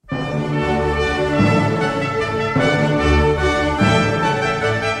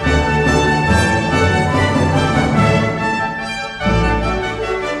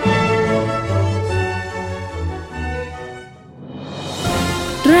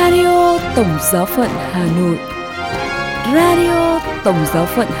Tổng Giáo phận Hà Nội. Radio Tổng Giáo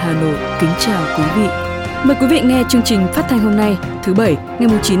phận Hà Nội kính chào quý vị. Mời quý vị nghe chương trình phát thanh hôm nay, thứ Bảy,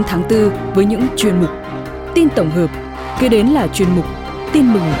 ngày 9 tháng 4 với những chuyên mục tin tổng hợp, kế đến là chuyên mục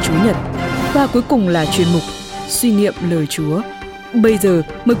tin mừng Chúa Nhật và cuối cùng là chuyên mục suy niệm lời Chúa. Bây giờ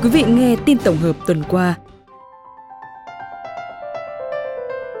mời quý vị nghe tin tổng hợp tuần qua.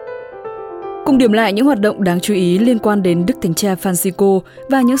 Cùng điểm lại những hoạt động đáng chú ý liên quan đến Đức Thánh Cha Francisco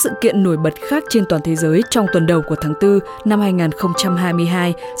và những sự kiện nổi bật khác trên toàn thế giới trong tuần đầu của tháng 4 năm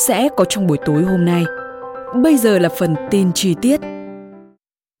 2022 sẽ có trong buổi tối hôm nay. Bây giờ là phần tin chi tiết.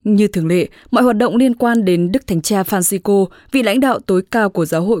 Như thường lệ, mọi hoạt động liên quan đến Đức Thánh Cha Francisco, vị lãnh đạo tối cao của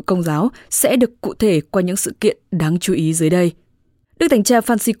Giáo hội Công giáo, sẽ được cụ thể qua những sự kiện đáng chú ý dưới đây. Đức Thánh Cha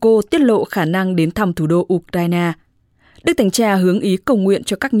Francisco tiết lộ khả năng đến thăm thủ đô Ukraine. Đức Thánh Cha hướng ý cầu nguyện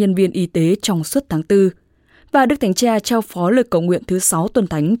cho các nhân viên y tế trong suốt tháng 4. Và Đức Thánh Cha trao phó lời cầu nguyện thứ 6 tuần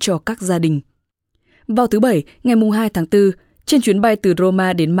thánh cho các gia đình. Vào thứ Bảy, ngày 2 tháng 4, trên chuyến bay từ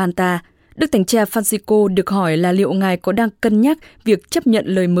Roma đến Malta, Đức Thánh Cha Francisco được hỏi là liệu Ngài có đang cân nhắc việc chấp nhận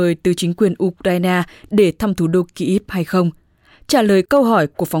lời mời từ chính quyền Ukraine để thăm thủ đô Kyiv hay không. Trả lời câu hỏi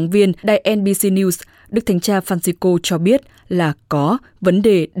của phóng viên đài NBC News, Đức Thánh Cha Francisco cho biết là có vấn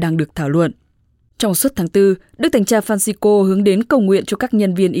đề đang được thảo luận. Trong suốt tháng 4, Đức Thánh Cha Francisco hướng đến cầu nguyện cho các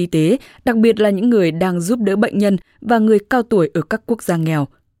nhân viên y tế, đặc biệt là những người đang giúp đỡ bệnh nhân và người cao tuổi ở các quốc gia nghèo.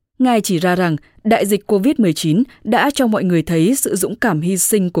 Ngài chỉ ra rằng đại dịch COVID-19 đã cho mọi người thấy sự dũng cảm hy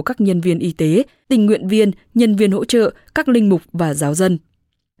sinh của các nhân viên y tế, tình nguyện viên, nhân viên hỗ trợ, các linh mục và giáo dân.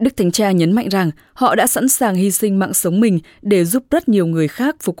 Đức Thánh Cha nhấn mạnh rằng họ đã sẵn sàng hy sinh mạng sống mình để giúp rất nhiều người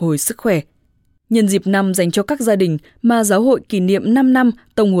khác phục hồi sức khỏe. Nhân dịp năm dành cho các gia đình mà giáo hội kỷ niệm 5 năm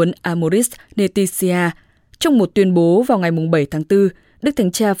tông huấn Amoris Laetitia, trong một tuyên bố vào ngày 7 tháng 4, Đức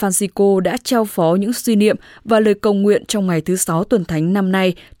Thánh Cha Francisco đã trao phó những suy niệm và lời cầu nguyện trong ngày thứ 6 tuần thánh năm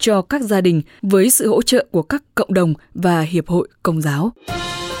nay cho các gia đình với sự hỗ trợ của các cộng đồng và hiệp hội Công giáo.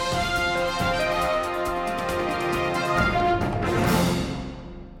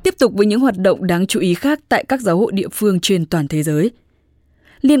 Tiếp tục với những hoạt động đáng chú ý khác tại các giáo hội địa phương trên toàn thế giới.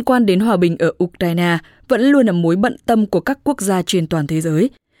 Liên quan đến hòa bình ở Ukraine vẫn luôn là mối bận tâm của các quốc gia trên toàn thế giới.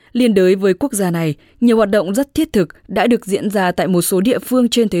 Liên đới với quốc gia này, nhiều hoạt động rất thiết thực đã được diễn ra tại một số địa phương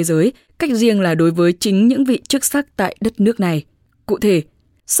trên thế giới, cách riêng là đối với chính những vị chức sắc tại đất nước này. Cụ thể,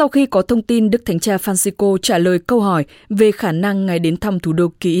 sau khi có thông tin Đức Thánh Cha Francisco trả lời câu hỏi về khả năng Ngài đến thăm thủ đô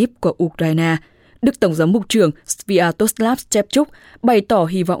Kyiv của Ukraine, Đức Tổng giám mục trưởng Sviatoslav Shevchuk bày tỏ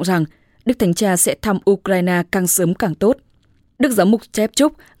hy vọng rằng Đức Thánh Cha sẽ thăm Ukraine càng sớm càng tốt. Đức Giám mục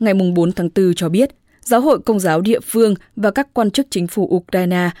Shevchuk ngày 4 tháng 4 cho biết, Giáo hội Công giáo địa phương và các quan chức chính phủ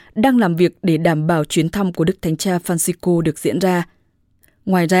Ukraine đang làm việc để đảm bảo chuyến thăm của Đức Thánh Cha Francisco được diễn ra.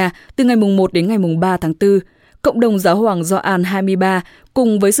 Ngoài ra, từ ngày 1 đến ngày 3 tháng 4, Cộng đồng Giáo hoàng Gioan 23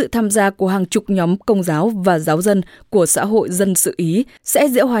 cùng với sự tham gia của hàng chục nhóm Công giáo và giáo dân của xã hội dân sự Ý sẽ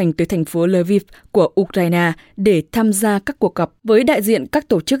diễu hành tới thành phố Lviv của Ukraine để tham gia các cuộc gặp với đại diện các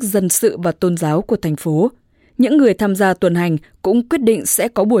tổ chức dân sự và tôn giáo của thành phố. Những người tham gia tuần hành cũng quyết định sẽ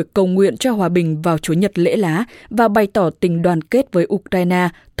có buổi cầu nguyện cho hòa bình vào Chủ nhật lễ lá và bày tỏ tình đoàn kết với Ukraine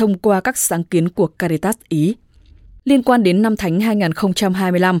thông qua các sáng kiến của Caritas Ý. Liên quan đến Năm Thánh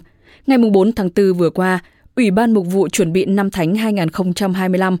 2025, ngày 4 tháng 4 vừa qua, Ủy ban Mục vụ chuẩn bị Năm Thánh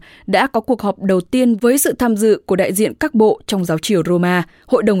 2025 đã có cuộc họp đầu tiên với sự tham dự của đại diện các bộ trong giáo triều Roma,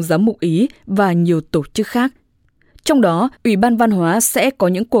 Hội đồng Giám mục Ý và nhiều tổ chức khác. Trong đó, Ủy ban Văn hóa sẽ có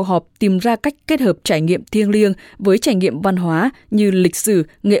những cuộc họp tìm ra cách kết hợp trải nghiệm thiêng liêng với trải nghiệm văn hóa như lịch sử,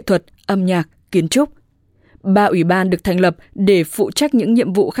 nghệ thuật, âm nhạc, kiến trúc. 3 ủy ban được thành lập để phụ trách những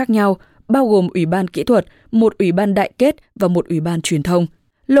nhiệm vụ khác nhau, bao gồm Ủy ban Kỹ thuật, một Ủy ban Đại kết và một Ủy ban Truyền thông.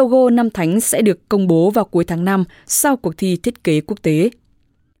 Logo Năm Thánh sẽ được công bố vào cuối tháng 5 sau cuộc thi thiết kế quốc tế.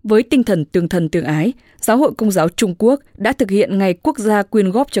 Với tinh thần tương thân tương ái, Giáo hội Công giáo Trung Quốc đã thực hiện Ngày Quốc gia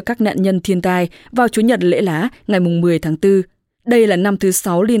quyên góp cho các nạn nhân thiên tai vào Chủ nhật lễ lá ngày 10 tháng 4. Đây là năm thứ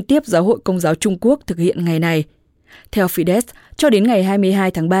 6 liên tiếp Giáo hội Công giáo Trung Quốc thực hiện ngày này. Theo Fides, cho đến ngày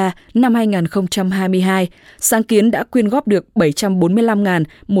 22 tháng 3 năm 2022, sáng kiến đã quyên góp được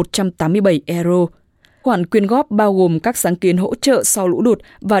 745.187 euro. Khoản quyên góp bao gồm các sáng kiến hỗ trợ sau lũ lụt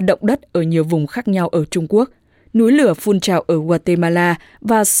và động đất ở nhiều vùng khác nhau ở Trung Quốc, núi lửa phun trào ở Guatemala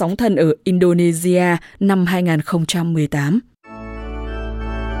và sóng thần ở Indonesia năm 2018.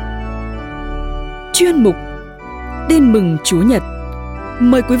 Chuyên mục Tin mừng Chúa Nhật.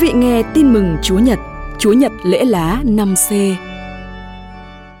 Mời quý vị nghe tin mừng Chúa Nhật lễ lá 5C.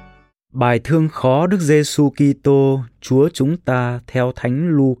 Bài thương khó Đức Giêsu Kitô, Chúa chúng ta theo Thánh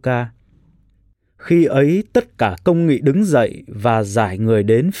Luca. Khi ấy tất cả công nghị đứng dậy và giải người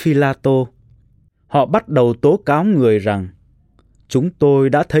đến Phi-la-tô. Họ bắt đầu tố cáo người rằng Chúng tôi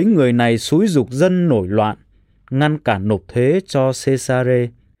đã thấy người này xúi giục dân nổi loạn, ngăn cản nộp thuế cho Caesare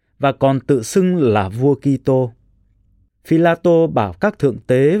và còn tự xưng là vua Kitô. Phi-la-tô bảo các thượng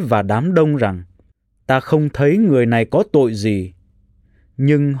tế và đám đông rằng ta không thấy người này có tội gì.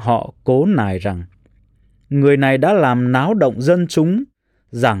 Nhưng họ cố nài rằng người này đã làm náo động dân chúng,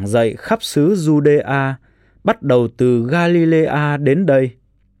 giảng dạy khắp xứ Giu-đê-a, bắt đầu từ Galilea đến đây.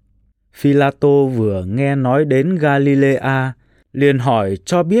 Phi-la-tô vừa nghe nói đến Galilea, liền hỏi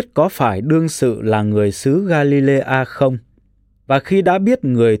cho biết có phải đương sự là người xứ Galilea không. Và khi đã biết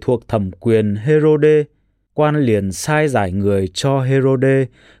người thuộc thẩm quyền Hê-rô-đê, quan liền sai giải người cho Hê-rô-đê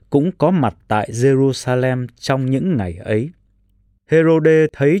cũng có mặt tại Giê-ru-sa-lem trong những ngày ấy. Hê-rô-đê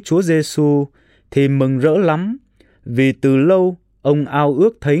thấy Chúa Giê-xu thì mừng rỡ lắm, vì từ lâu ông ao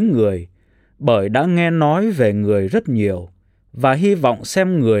ước thấy người, bởi đã nghe nói về người rất nhiều, và hy vọng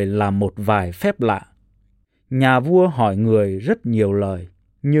xem người làm một vài phép lạ. Nhà vua hỏi người rất nhiều lời,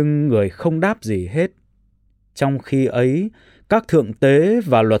 nhưng người không đáp gì hết. Trong khi ấy, các thượng tế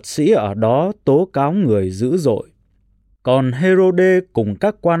và luật sĩ ở đó tố cáo người dữ dội. Còn Hê-rô-đê cùng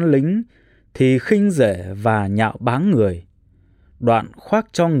các quan lính thì khinh rể và nhạo báng người. Đoạn khoác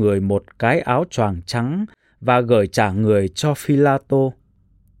cho người một cái áo choàng trắng và gửi trả người cho Phi-la-tô.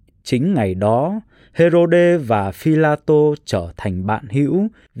 Chính ngày đó, Hê-rô-đê và Phi-la-tô trở thành bạn hữu,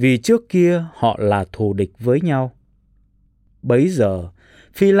 vì trước kia họ là thù địch với nhau. Bấy giờ,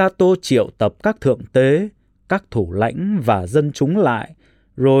 Phi-la-tô triệu tập các thượng tế, các thủ lãnh và dân chúng lại,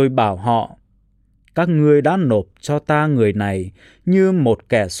 rồi bảo họ: các ngươi đã nộp cho ta người này như một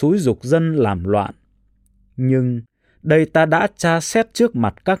kẻ xúi giục dân làm loạn. Nhưng đây ta đã tra xét trước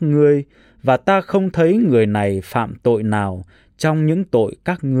mặt các ngươi, và ta không thấy người này phạm tội nào trong những tội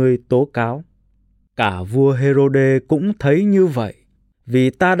các ngươi tố cáo. Cả vua Hê-rô-đê cũng thấy như vậy, vì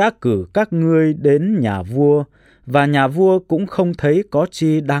ta đã cử các ngươi đến nhà vua, và nhà vua cũng không thấy có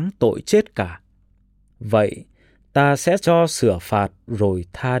chi đáng tội chết cả. Vậy ta sẽ cho sửa phạt rồi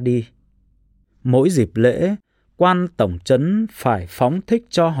tha đi. Mỗi dịp lễ, quan tổng trấn phải phóng thích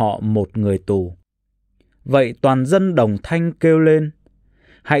cho họ một người tù. Vậy toàn dân đồng thanh kêu lên: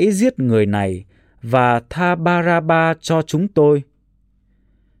 hãy giết người này và tha Ba-ra-ba cho chúng tôi.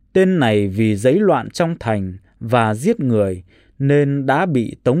 Tên này vì giấy loạn trong thành và giết người nên đã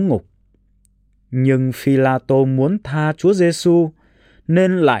bị tống ngục. Nhưng Phi-la-tô muốn tha Chúa Giê-xu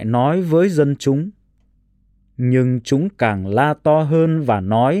nên lại nói với dân chúng. Nhưng chúng càng la to hơn và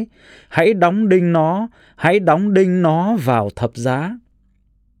nói: hãy đóng đinh nó vào thập giá.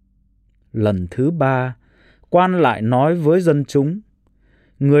 Lần thứ ba, quan lại nói với dân chúng: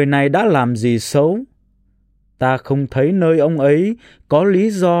 người này đã làm gì xấu? Ta không thấy nơi ông ấy có lý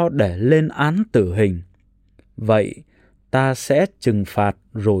do để lên án tử hình. Vậy ta sẽ trừng phạt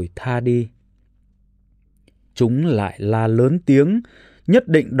rồi tha đi. Chúng lại la lớn tiếng, nhất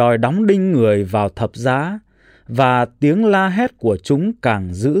định đòi đóng đinh người vào thập giá, và tiếng la hét của chúng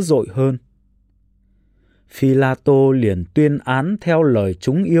càng dữ dội hơn. Phi-la-tô liền tuyên án theo lời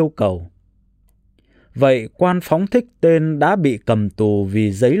chúng yêu cầu. Vậy quan phóng thích tên đã bị cầm tù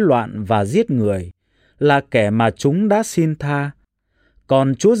vì giấy loạn và giết người, là kẻ mà chúng đã xin tha.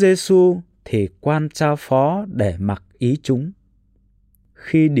 Còn Chúa Giê-xu thì quan trao phó để mặc ý chúng.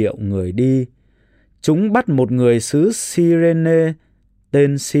 Khi điệu người đi, chúng bắt một người xứ Cyrene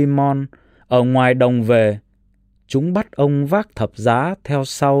tên Simon ở ngoài đồng về. Chúng bắt ông vác thập giá theo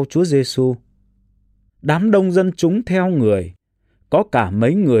sau Chúa Giê-xu. Đám đông dân chúng theo người, có cả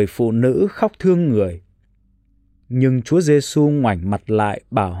mấy người phụ nữ khóc thương người. Nhưng Chúa Giê-xu ngoảnh mặt lại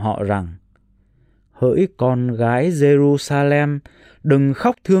bảo họ rằng: hỡi con gái Giê-ru-sa-lem, đừng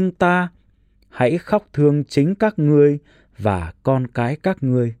khóc thương ta, hãy khóc thương chính các ngươi và con cái các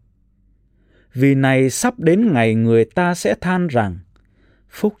ngươi. Vì này sắp đến ngày người ta sẽ than rằng: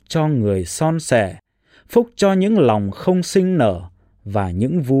 phúc cho người son sẻ, phúc cho những lòng không sinh nở và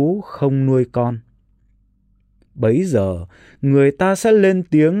những vú không nuôi con. Bấy giờ người ta sẽ lên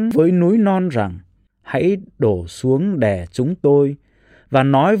tiếng với núi non rằng: hãy đổ xuống đè chúng tôi, và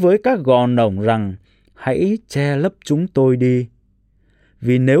nói với các gò nổng rằng: hãy che lấp chúng tôi đi.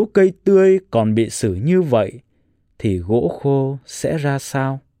 Vì nếu cây tươi còn bị xử như vậy, thì gỗ khô sẽ ra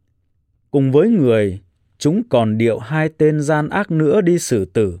sao? Cùng với người, chúng còn điệu hai tên gian ác nữa đi xử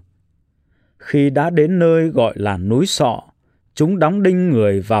tử. Khi đã đến nơi gọi là núi Sọ, chúng đóng đinh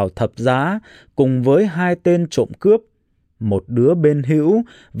người vào thập giá cùng với hai tên trộm cướp, một đứa bên hữu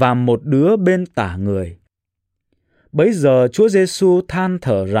và một đứa bên tả người. Bấy giờ Chúa Giê-xu than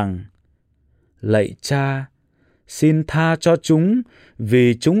thở rằng: lạy Cha, xin tha cho chúng,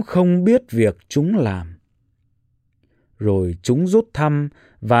 vì chúng không biết việc chúng làm. Rồi chúng rút thăm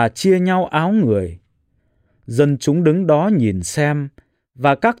và chia nhau áo người. Dân chúng đứng đó nhìn xem,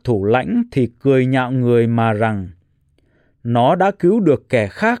 và các thủ lãnh thì cười nhạo người mà rằng: nó đã cứu được kẻ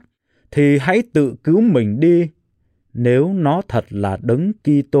khác, thì hãy tự cứu mình đi, nếu nó thật là Đấng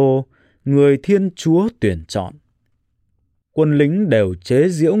Kitô, người Thiên Chúa tuyển chọn. Quân lính đều chế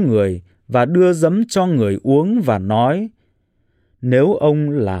giễu người và đưa giấm cho người uống và nói: nếu ông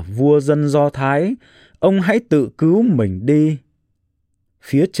là vua dân Do Thái, ông hãy tự cứu mình đi.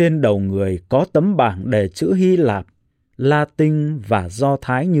 Phía trên đầu người có tấm bảng đề chữ Hy Lạp, Latin và Do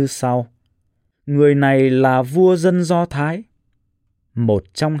Thái như sau: người này là vua dân Do Thái. Một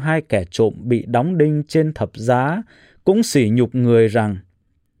trong hai kẻ trộm bị đóng đinh trên thập giá cũng sỉ nhục người rằng: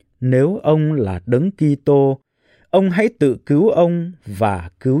 nếu ông là Đấng Kitô, ông hãy tự cứu ông và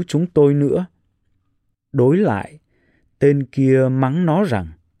cứu chúng tôi nữa. Đối lại, tên kia mắng nó rằng: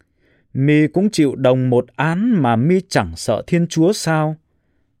 mi cũng chịu đồng một án mà mi chẳng sợ Thiên Chúa sao?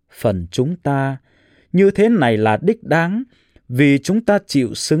 Phần chúng ta, như thế này là đích đáng, vì chúng ta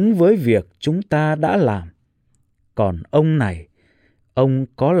chịu xứng với việc chúng ta đã làm. Còn ông này, ông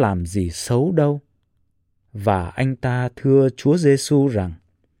có làm gì xấu đâu. Và anh ta thưa Chúa Giêsu rằng: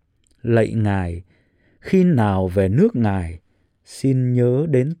 lạy Ngài, khi nào về nước Ngài, xin nhớ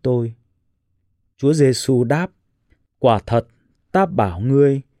đến tôi. Chúa Giêsu đáp: quả thật, ta bảo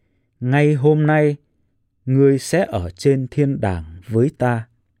ngươi, ngay hôm nay, ngươi sẽ ở trên thiên đàng với ta.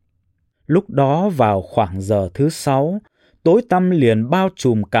 Lúc đó vào khoảng giờ thứ 6, tối tăm liền bao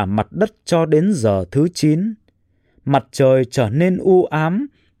trùm cả mặt đất cho đến giờ thứ 9. Mặt trời trở nên u ám,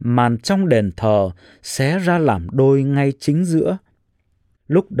 màn trong đền thờ xé ra làm đôi ngay chính giữa.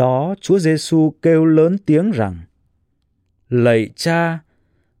 Lúc đó Chúa Giêsu kêu lớn tiếng rằng: lạy Cha,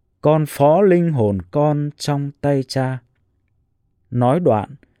 con phó linh hồn con trong tay Cha. Nói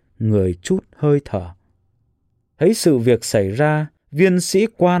đoạn, người trút hơi thở. Thấy sự việc xảy ra, viên sĩ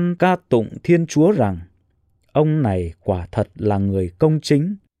quan ca tụng Thiên Chúa rằng: ông này quả thật là người công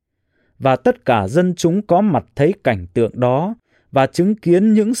chính. Và tất cả dân chúng có mặt thấy cảnh tượng đó và chứng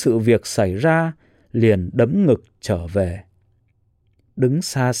kiến những sự việc xảy ra, liền đấm ngực trở về. Đứng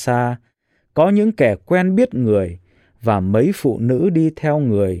xa xa, có những kẻ quen biết người và mấy phụ nữ đi theo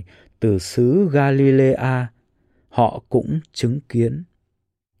người từ xứ Galilea, họ cũng chứng kiến.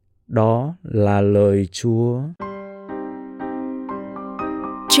 Đó là lời Chúa.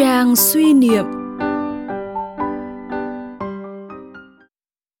 Trang suy niệm.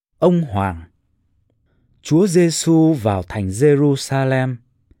 Ông Hoàng. Chúa Giêsu vào thành Jerusalem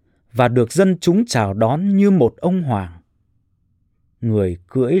và được dân chúng chào đón như một ông hoàng. Người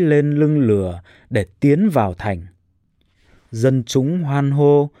cưỡi lên lưng lừa để tiến vào thành. Dân chúng hoan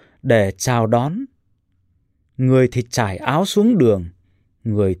hô để chào đón. Người thì trải áo xuống đường,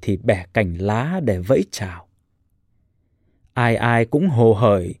 người thì bẻ cành lá để vẫy chào. Ai ai cũng hồ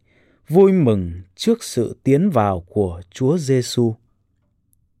hởi, vui mừng trước sự tiến vào của Chúa Giêsu.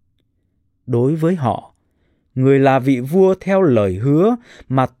 Đối với họ, người là vị vua theo lời hứa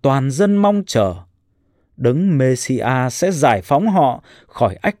mà toàn dân mong chờ. Đấng Mê-si-a sẽ giải phóng họ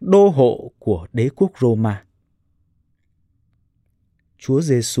khỏi ách đô hộ của đế quốc Roma. Chúa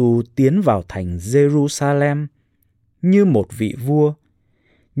Giêsu tiến vào thành Jerusalem như một vị vua,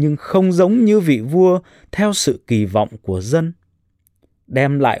 nhưng không giống như vị vua theo sự kỳ vọng của dân,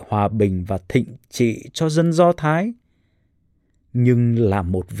 đem lại hòa bình và thịnh trị cho dân Do Thái, nhưng là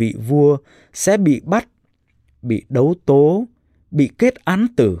một vị vua sẽ bị bắt, bị đấu tố, bị kết án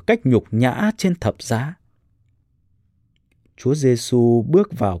tử cách nhục nhã trên thập giá. Chúa Giêsu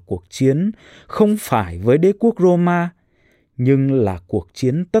bước vào cuộc chiến không phải với đế quốc Roma, nhưng là cuộc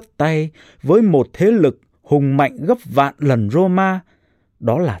chiến tất tay với một thế lực hùng mạnh gấp vạn lần Roma,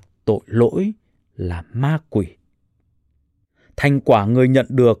 đó là tội lỗi, là ma quỷ. Thành quả người nhận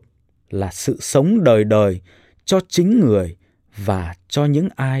được là sự sống đời đời cho chính người và cho những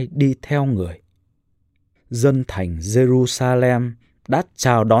ai đi theo người. Dân thành Jerusalem đã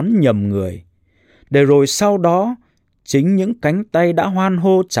chào đón nhầm người, để rồi sau đó chính những cánh tay đã hoan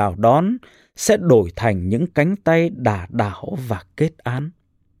hô chào đón sẽ đổi thành những cánh tay đả đảo và kết án.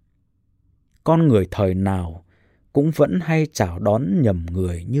 Con người thời nào cũng vẫn hay chào đón nhầm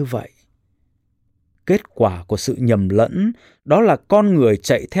người như vậy. Kết quả của sự nhầm lẫn đó là con người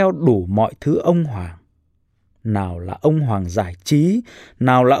chạy theo đủ mọi thứ ông hoàng. Nào là ông hoàng giải trí,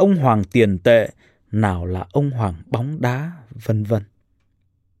 nào là ông hoàng tiền tệ, nào là ông hoàng bóng đá, vân vân.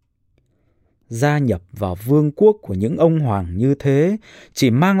 Gia nhập vào vương quốc của những ông hoàng như thế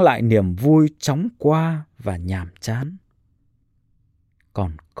chỉ mang lại niềm vui chóng qua và nhàm chán.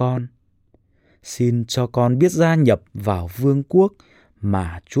 Còn con, xin cho con biết gia nhập vào vương quốc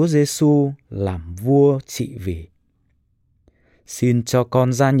mà Chúa Giêsu làm vua trị vì. Xin cho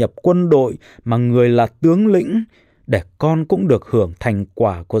con gia nhập quân đội mà người là tướng lĩnh, để con cũng được hưởng thành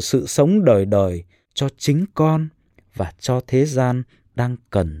quả của sự sống đời đời cho chính con và cho thế gian đang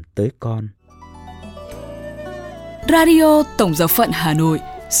cần tới con. Radio Tổng giáo phận Hà Nội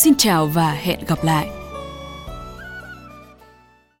xin chào và hẹn gặp lại.